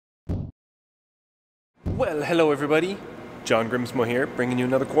Well, hello everybody. John Grimsmo here, bringing you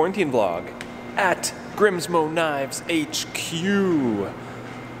another quarantine vlog at Grimsmo Knives HQ.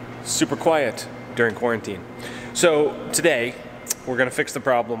 Super quiet during quarantine. So today, we're gonna fix the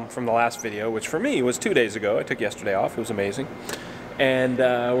problem from the last video, which for me was 2 days ago. I took yesterday off, it was amazing. And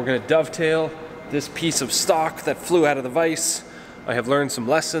we're gonna dovetail this piece of stock that flew out of the vise. I have learned some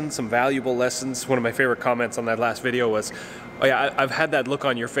lessons, some valuable lessons. One of my favorite comments on that last video was, oh yeah, I've had that look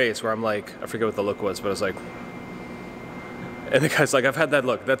on your face where I'm like, I forget what the look was, but I was like, and the guy's like, I've had that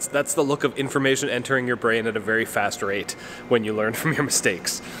look. That's the look of information entering your brain at a very fast rate when you learn from your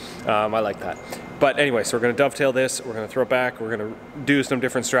mistakes. I like that. But anyway, so we're gonna dovetail this, we're gonna throw it back, we're gonna do some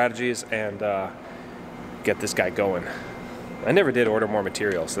different strategies and get this guy going. I never did order more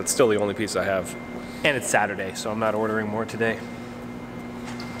materials. That's still the only piece I have. And it's Saturday, so I'm not ordering more today.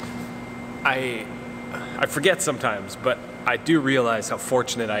 I forget sometimes, but I do realize how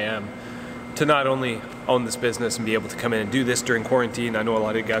fortunate I am to not only own this business and be able to come in and do this during quarantine. I know a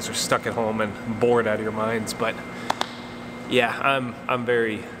lot of you guys are stuck at home and bored out of your minds, but yeah, I'm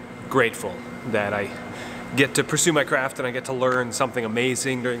very grateful that I get to pursue my craft and I get to learn something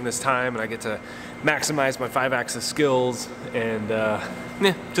amazing during this time and I get to maximize my 5-axis skills and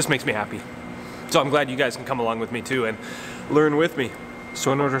yeah, just makes me happy. So I'm glad you guys can come along with me too and learn with me.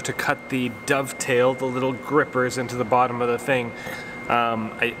 So in order to cut the dovetail, the little grippers into the bottom of the thing,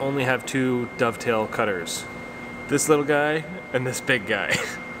 I only have 2 dovetail cutters. This little guy and this big guy.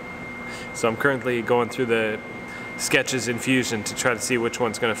 So I'm currently going through the sketches in Fusion to try to see which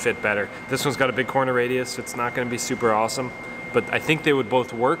one's going to fit better. This one's got a big corner radius, so it's not going to be super awesome, but I think they would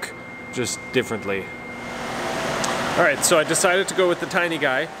both work, just differently. Alright, so I decided to go with the tiny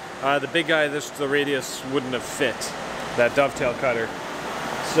guy. The big guy, the radius wouldn't have fit, that dovetail cutter.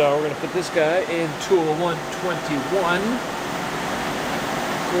 So we're going to put this guy in tool 121,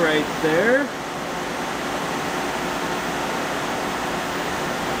 right there.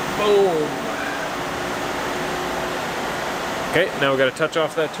 Boom. Okay, now we've got to touch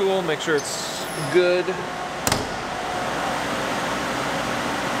off that tool, make sure it's good.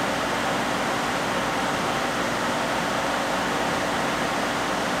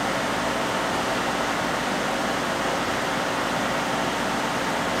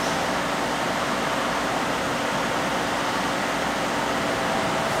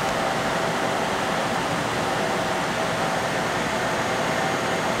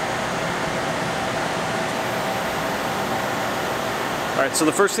 Alright, so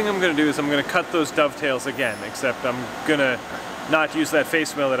the first thing I'm going to do is I'm going to cut those dovetails again, except I'm going to not use that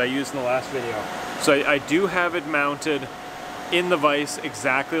face mill that I used in the last video. So I do have it mounted in the vise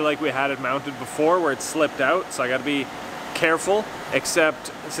exactly like we had it mounted before where it slipped out, so I got to be careful,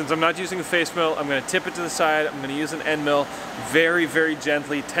 except since I'm not using the face mill, I'm going to tip it to the side, I'm going to use an end mill very, very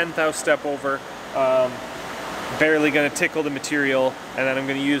gently, 10th step over, barely going to tickle the material, and then I'm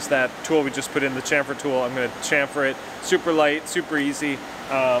going to use that tool we just put in, the chamfer tool. I'm going to chamfer it super light, super easy.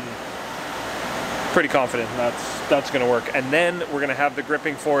 Pretty confident that's going to work. And then we're going to have the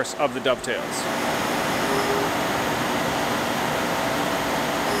gripping force of the dovetails.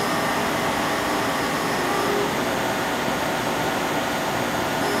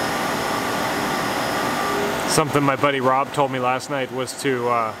 Something my buddy Rob told me last night was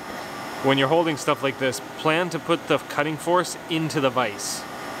to when you're holding stuff like this, plan to put the cutting force into the vise.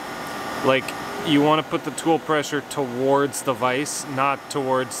 Like, you want to put the tool pressure towards the vise, not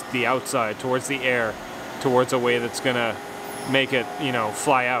towards the outside, towards the air, towards a way that's gonna make it, you know,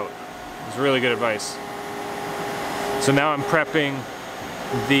 fly out. It's really good advice. So now I'm prepping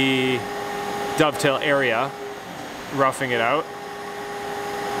the dovetail area, roughing it out.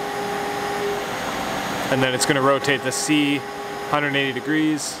 And then it's gonna rotate the C 180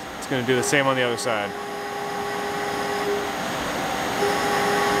 degrees. Going to do the same on the other side.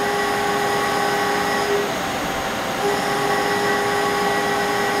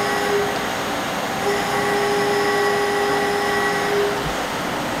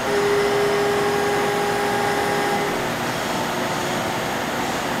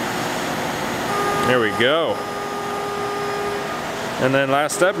 There we go. And then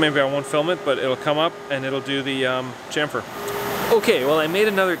last step, maybe I won't film it, but it'll come up and it'll do the chamfer. Okay, well I made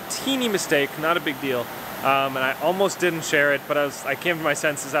another teeny mistake, not a big deal, and I almost didn't share it, but I came to my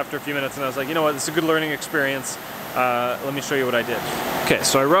senses after a few minutes and I was like, you know what, this is a good learning experience, let me show you what I did. Okay,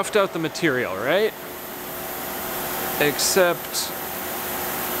 so I roughed out the material, right? Except,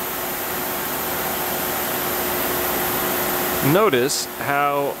 notice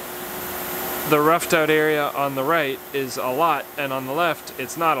how the roughed out area on the right is a lot and on the left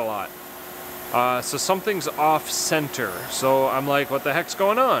it's not a lot. So something's off center. So I'm like, what the heck's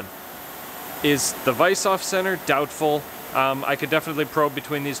going on? Is the vise off center? Doubtful. I could definitely probe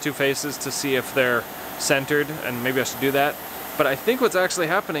between these two faces to see if they're centered, and maybe I should do that. But I think what's actually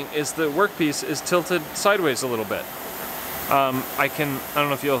happening is the workpiece is tilted sideways a little bit. I don't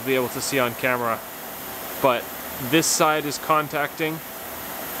know if you'll be able to see on camera, but this side is contacting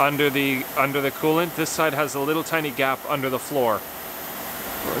under the coolant. This side has a little tiny gap under the floor.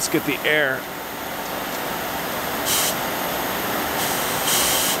 Let's get the air.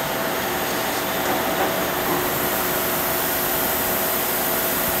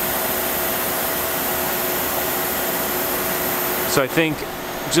 So I think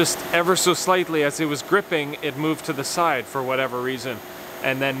just ever so slightly as it was gripping, it moved to the side for whatever reason.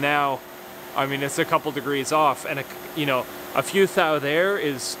 And then now, I mean, it's a couple degrees off, and you know, a few thou there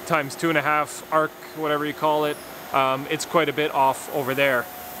is times 2.5 arc, whatever you call it. It's quite a bit off over there,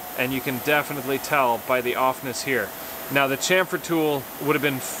 and you can definitely tell by the offness here. Now the chamfer tool would have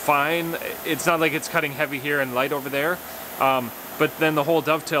been fine. It's not like it's cutting heavy here and light over there, but then the whole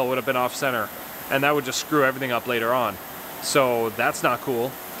dovetail would have been off center, and that would just screw everything up later on. So that's not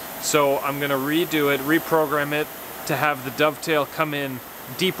cool. So I'm gonna redo it, reprogram it to have the dovetail come in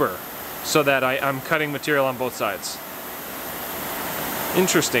deeper so that I'm cutting material on both sides.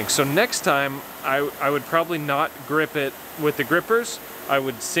 Interesting. So next time I would probably not grip it with the grippers. I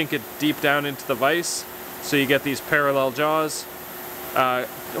would sink it deep down into the vise so you get these parallel jaws,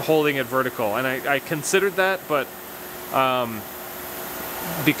 holding it vertical. And I considered that, but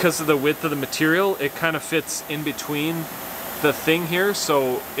because of the width of the material, it kind of fits in between the thing here,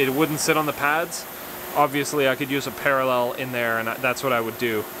 so it wouldn't sit on the pads. Obviously I could use a parallel in there, and that's what I would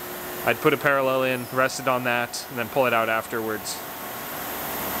do. I'd put a parallel in, rest it on that, and then pull it out afterwards.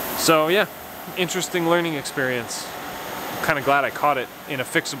 So yeah, interesting learning experience. I'm kind of glad I caught it in a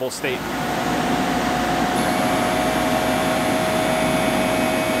fixable state.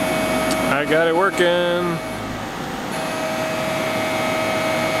 I got it working.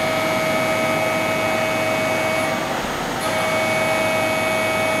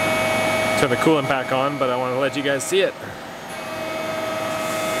 Turn the coolant pack on, but I want to let you guys see it.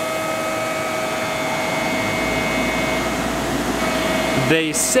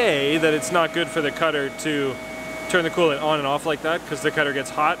 They say that it's not good for the cutter to turn the coolant on and off like that because the cutter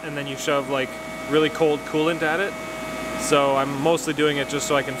gets hot and then you shove like really cold coolant at it. So I'm mostly doing it just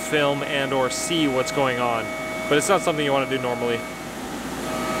so I can film and or see what's going on. But it's not something you want to do normally.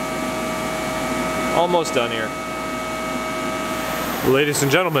 Almost done here. Ladies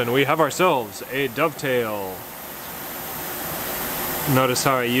and gentlemen, we have ourselves a dovetail. Notice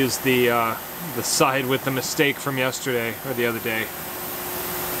how I used the side with the mistake from yesterday or the other day.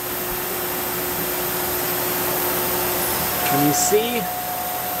 Can you see?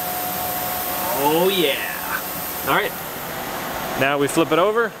 Oh yeah! All right. Now we flip it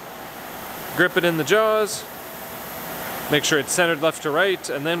over, grip it in the jaws, make sure it's centered left to right,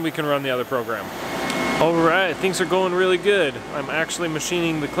 and then we can run the other program. Alright, things are going really good. I'm actually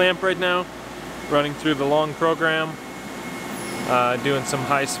machining the clamp right now, running through the long program, doing some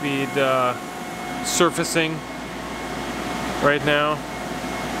high-speed surfacing right now.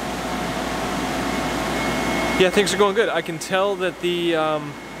 Yeah, things are going good. I can tell that the,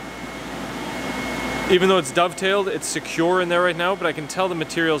 even though it's dovetailed, it's secure in there right now, but I can tell the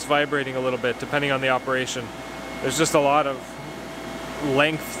material's vibrating a little bit depending on the operation. There's just a lot of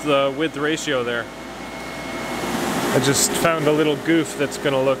length width ratio there. I just found a little goof that's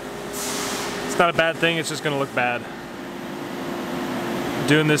gonna look, it's not a bad thing, it's just gonna look bad.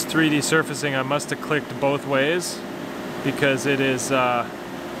 Doing this 3D surfacing, I must have clicked both ways because it is, see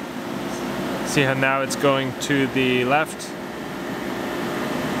how now it's going to the left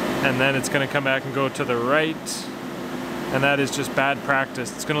and then it's gonna come back and go to the right, and that is just bad practice.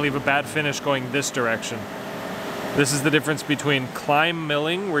 It's gonna leave a bad finish going this direction. This is the difference between climb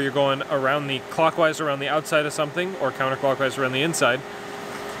milling, where you're going around clockwise around the outside of something, or counterclockwise around the inside.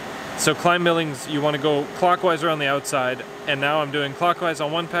 So climb millings, you want to go clockwise around the outside, and now I'm doing clockwise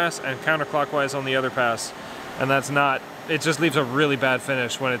on one pass and counterclockwise on the other pass. And that's not, it just leaves a really bad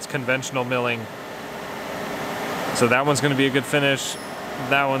finish when it's conventional milling. So that one's going to be a good finish,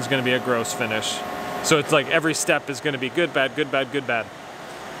 that one's going to be a gross finish. So it's like every step is going to be good, bad, good, bad, good, bad.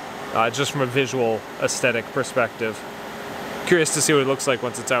 Just from a visual aesthetic perspective. Curious to see what it looks like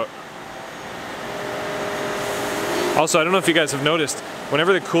once it's out. Also, I don't know if you guys have noticed,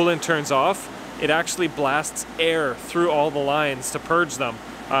 whenever the coolant turns off, it actually blasts air through all the lines to purge them.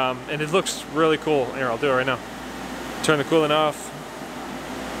 And it looks really cool. Here, I'll do it right now. Turn the coolant off.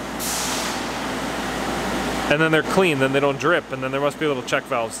 And then they're clean, then they don't drip, and then there must be little check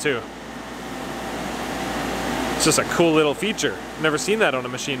valves too. It's just a cool little feature. Never seen that on a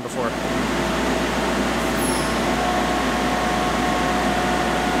machine before.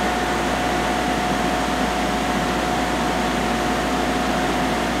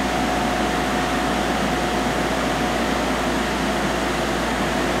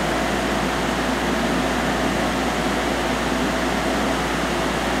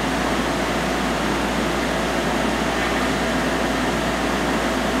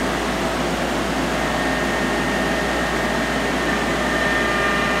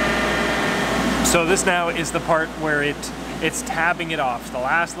 So this now is the part where it's tabbing it off. The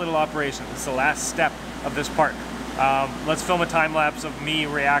last little operation. It's the last step of this part. Let's film a time lapse of me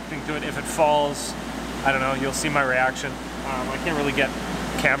reacting to it. If it falls, I don't know, you'll see my reaction. I can't really get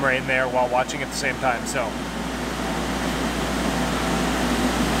camera in there while watching at the same time, so.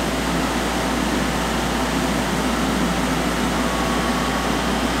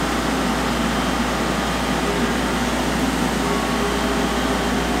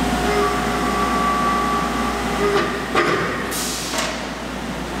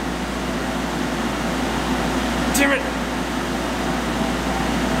 Damn it!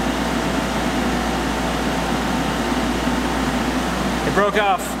 It broke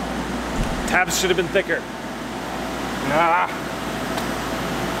off. Tabs should have been thicker. Ah.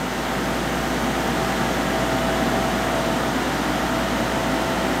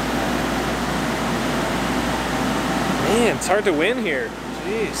 Man, it's hard to win here.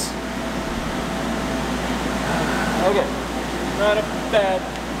 Jeez. Okay, not a bad.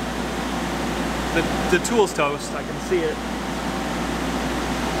 The tool's toast, I can see it.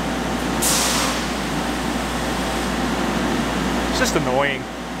 It's just annoying.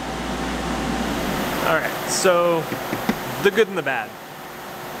 Alright, so the good and the bad.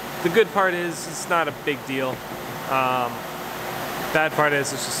 The good part is it's not a big deal. Bad part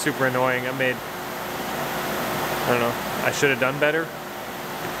is it's just super annoying. I don't know, I should have done better.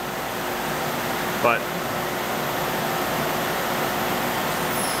 But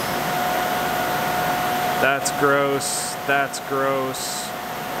that's gross, that's gross,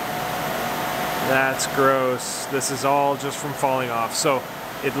 that's gross. This is all just from falling off. So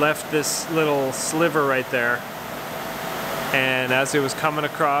it left this little sliver right there, and as it was coming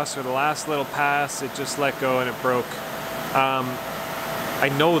across, or the last little pass, it just let go and it broke. I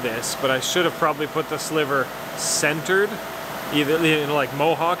know this, but I should have probably put the sliver centered, either like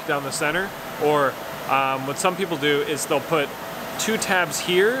mohawk down the center, or what some people do is they'll put 2 tabs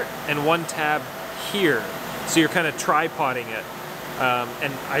here and 1 tab here, so you're kind of tripoding it,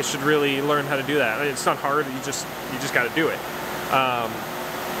 and I should really learn how to do that. It's not hard, you just got to do it.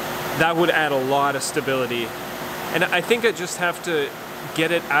 That would add a lot of stability, and I think I just have to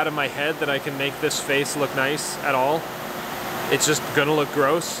get it out of my head that I can make this face look nice at all. It's just gonna look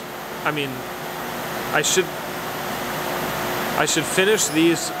gross. I mean, I should finish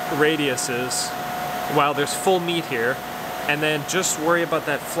these radiuses while there's full meat here, and then just worry about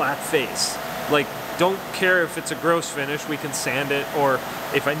that flat face. Like, don't care if it's a gross finish, we can sand it, or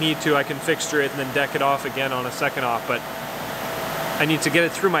if I need to, I can fixture it and then deck it off again on a second off, but I need to get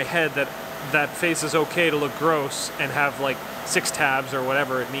it through my head that that face is okay to look gross and have like 6 tabs or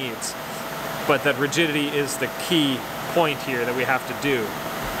whatever it needs. But that rigidity is the key point here that we have to do.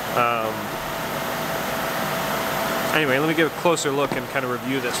 Anyway, let me give a closer look and kind of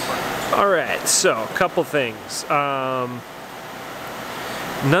review this part. Alright, so a couple things. None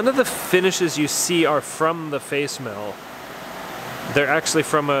of the finishes you see are from the face mill. They're actually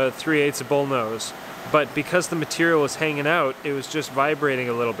from a 3/8 bull nose. But because the material was hanging out, it was just vibrating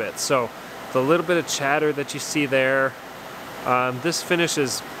a little bit. So the little bit of chatter that you see there, this finish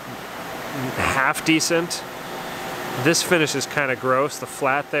is half decent. This finish is kind of gross, the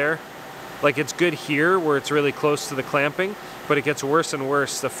flat there. Like, it's good here where it's really close to the clamping, but it gets worse and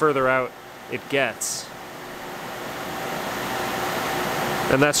worse the further out it gets.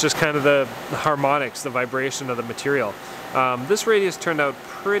 And that's just kind of the harmonics, the vibration of the material. This radius turned out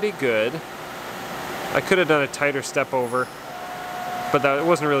pretty good. I could have done a tighter step over, but that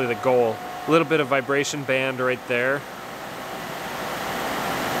wasn't really the goal. A little bit of vibration band right there.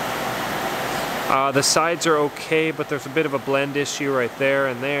 The sides are okay, but there's a bit of a blend issue right there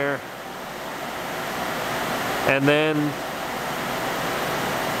and there. And then,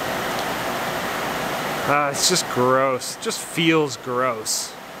 it's just gross. It just feels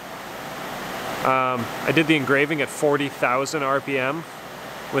gross. I did the engraving at 40,000 RPM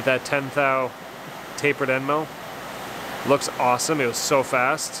with that 10 thou tapered end mill. Looks awesome. It was so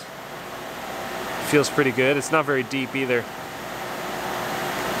fast. Feels pretty good. It's not very deep either.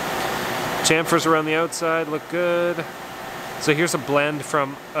 Chamfers around the outside look good. So here's a blend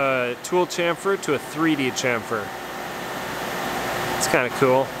from a tool chamfer to a 3D chamfer. It's kind of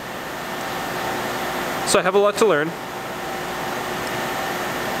cool. So I have a lot to learn.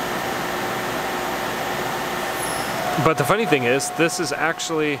 But the funny thing is, this is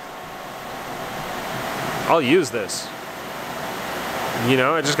actually, I'll use this. You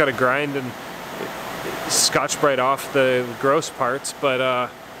know, I just got to grind and Scotch-Brite off the gross parts, but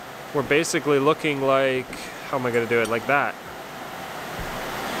we're basically looking like, how am I going to do it? Like that.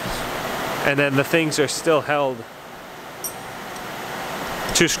 And then the things are still held,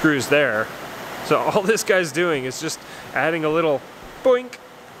 2 screws there, So all this guy's doing is just adding a little boink,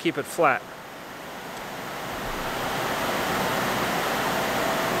 keep it flat.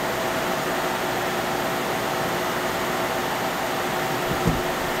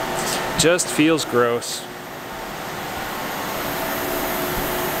 Just feels gross.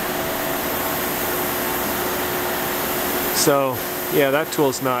 So yeah, that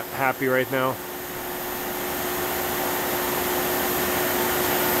tool's not happy right now.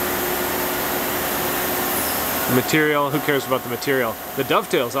 The material, who cares about the material? The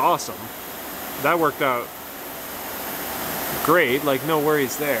dovetail's awesome. That worked out great, like no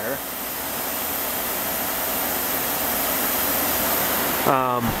worries there.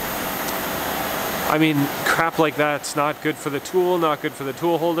 I mean, crap like that's not good for the tool, not good for the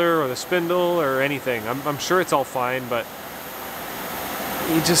tool holder or the spindle or anything. I'm sure it's all fine, but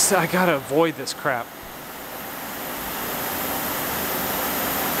I gotta avoid this crap.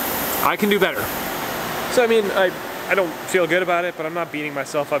 I can do better. So I mean, I don't feel good about it, but I'm not beating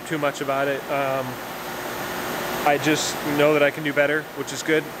myself up too much about it. I just know that I can do better, which is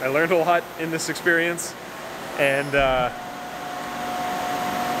good. I learned a lot in this experience, and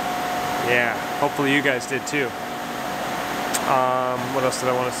yeah, hopefully you guys did too. What else did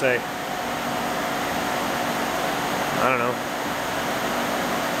I want to say? I don't know.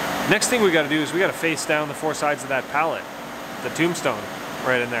 Next thing we got to do is we got to face down the 4 sides of that pallet, the tombstone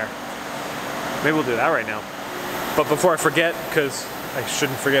right in there. Maybe we'll do that right now. But before I forget, because I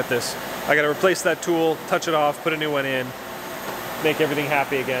shouldn't forget this, I got to replace that tool, touch it off, put a new one in, make everything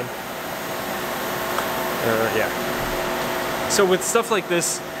happy again. Yeah. So with stuff like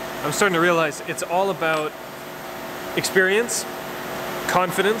this, I'm starting to realize it's all about experience,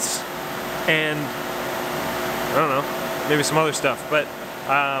 confidence, and I don't know, maybe some other stuff, but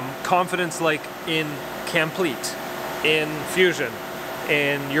confidence like in Complete, in Fusion,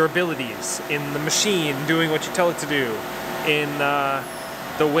 in your abilities, in the machine doing what you tell it to do, in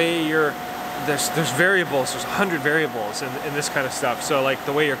the way you're, there's variables, there's 100 variables in this kind of stuff. So like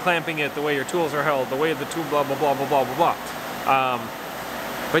the way you're clamping it, the way your tools are held, the way the tool blah blah blah blah blah blah blah.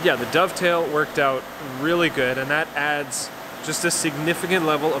 But yeah, the dovetail worked out really good, and that adds just a significant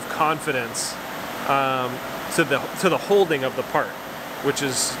level of confidence to the holding of the part, which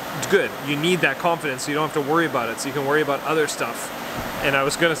is good. You need that confidence so you don't have to worry about it, so you can worry about other stuff. And I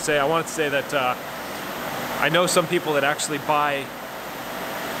wanted to say that I know some people that actually buy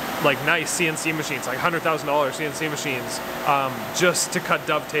like nice CNC machines, like $100,000 CNC machines, just to cut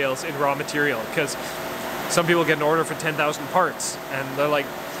dovetails in raw material, because some people get an order for 10,000 parts, and they're like,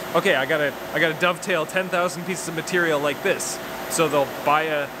 okay, I gotta dovetail 10,000 pieces of material like this. So they'll buy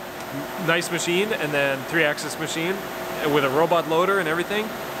a nice machine, and then 3-axis machine with a robot loader and everything,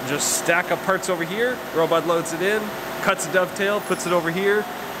 and just stack up parts over here, robot loads it in, cuts a dovetail, puts it over here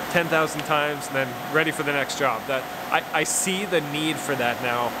 10,000 times, and then ready for the next job. That I see the need for that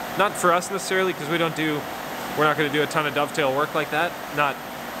now. Not for us necessarily, because we're not going to do a ton of dovetail work like that, not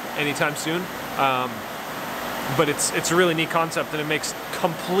anytime soon. But it's a really neat concept, and it makes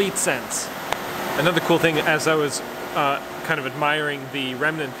complete sense. Another cool thing, as I was kind of admiring the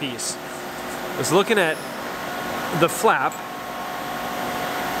remnant piece, was looking at the flap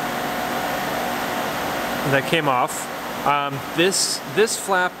that came off. This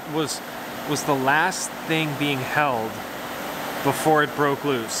flap was the last thing being held before it broke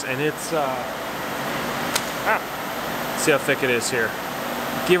loose, and it's see how thick it is here.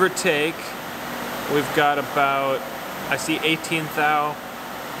 Give or take, we've got about, I see 18 thou,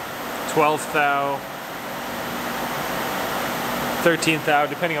 12 thou, 13 thou,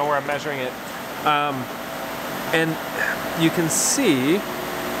 depending on where I'm measuring it. And you can see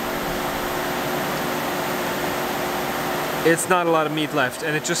it's not a lot of meat left,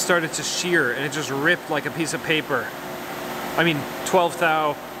 and it just started to shear, and it just ripped like a piece of paper. I mean, 12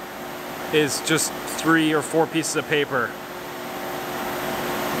 thou is just 3 or 4 pieces of paper.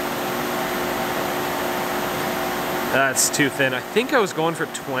 That's too thin. I think I was going for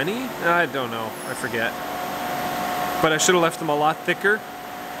 20? I don't know, I forget. But I should have left them a lot thicker.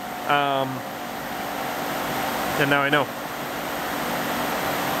 And now I know.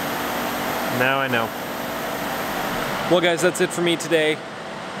 Now I know. Well guys, that's it for me today.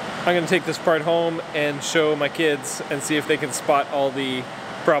 I'm gonna take this part home and show my kids and see if they can spot all the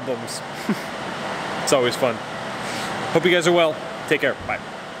problems. It's always fun. Hope you guys are well. Take care. Bye.